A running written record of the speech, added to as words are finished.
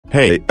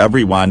Hey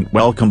everyone,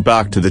 welcome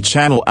back to the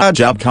channel.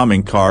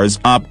 Upcoming cars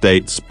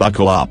updates.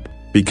 Buckle up,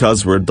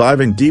 because we're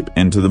diving deep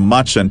into the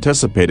much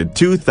anticipated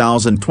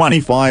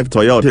 2025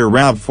 Toyota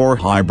RAV4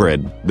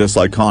 Hybrid. This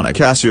iconic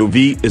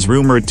SUV is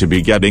rumored to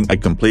be getting a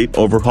complete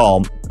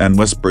overhaul, and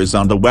whispers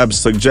on the web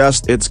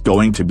suggest it's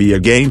going to be a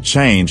game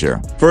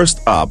changer.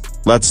 First up,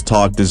 let's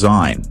talk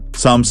design.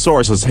 Some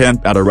sources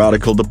hint at a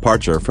radical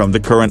departure from the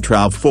current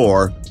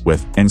RAV4,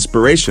 with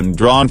inspiration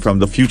drawn from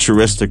the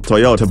futuristic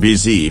Toyota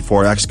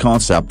bZ4X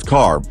concept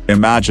car.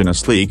 Imagine a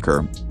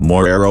sleeker,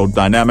 more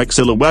aerodynamic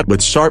silhouette with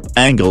sharp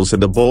angles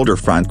and a bolder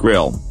front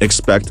grille.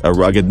 Expect a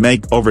rugged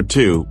makeover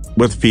too,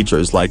 with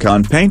features like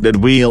unpainted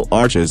wheel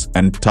arches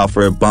and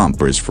tougher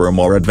bumpers for a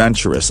more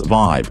adventurous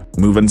vibe.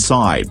 Move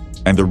inside,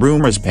 and the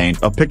rumors paint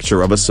a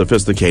picture of a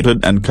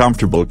sophisticated and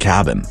comfortable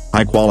cabin.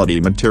 High-quality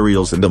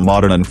materials and a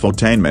modern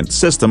infotainment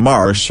system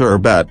are a sure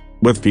bet,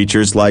 with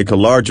features like a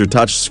larger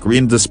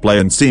touchscreen display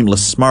and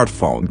seamless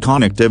smartphone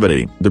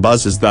connectivity. The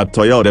buzz is that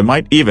Toyota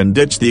might even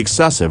ditch the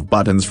excessive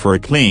buttons for a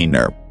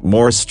cleaner,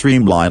 more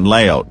streamlined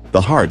layout. The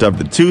heart of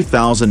the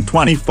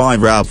 2025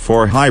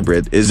 RAV4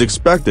 Hybrid is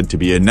expected to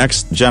be a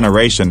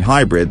next-generation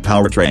hybrid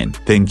powertrain.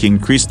 Think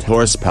increased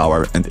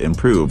horsepower and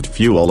improved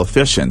fuel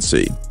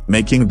efficiency,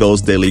 making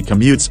those daily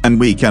commutes and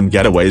weekend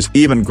getaways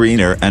even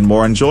greener and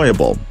more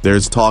enjoyable.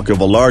 There's talk of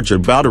a larger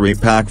battery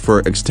pack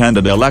for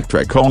extended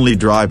electric-only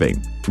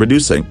driving,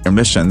 reducing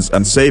emissions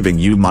and saving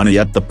you money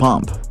at the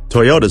pump.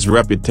 Toyota's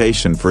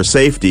reputation for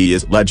safety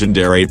is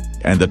legendary,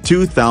 and the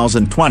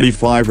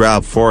 2025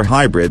 RAV4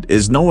 Hybrid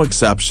is no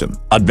exception.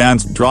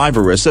 Advanced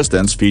driver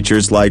assistance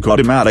features like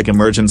automatic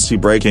emergency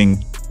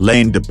braking,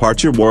 lane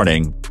departure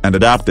warning, and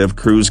adaptive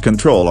cruise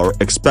control are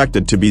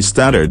expected to be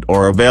standard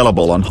or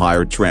available on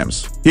higher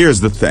trims. Here's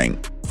the thing,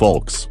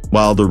 folks,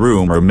 while the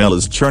rumor mill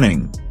is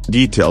churning,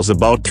 details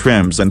about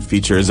trims and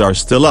features are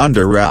still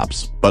under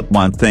wraps. But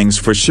one thing's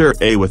for sure,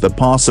 with a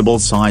possible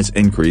size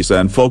increase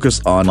and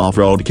focus on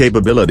off-road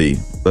capability,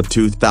 the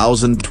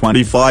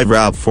 2025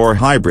 RAV4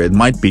 Hybrid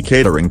might be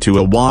catering to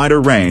a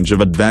wider range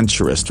of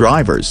adventurous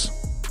drivers.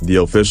 The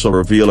official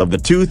reveal of the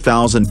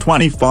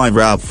 2025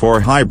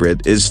 RAV4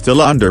 Hybrid is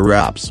still under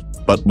wraps,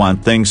 but one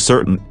thing's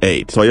certain,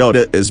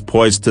 Toyota is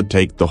poised to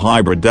take the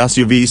hybrid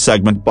SUV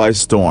segment by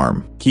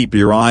storm. Keep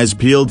your eyes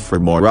peeled for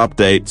more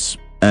updates,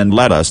 and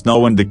let us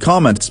know in the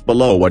comments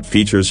below what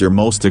features you're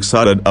most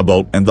excited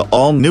about in the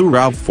all-new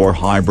RAV4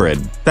 Hybrid.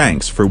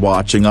 Thanks for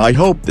watching. I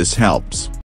hope this helps.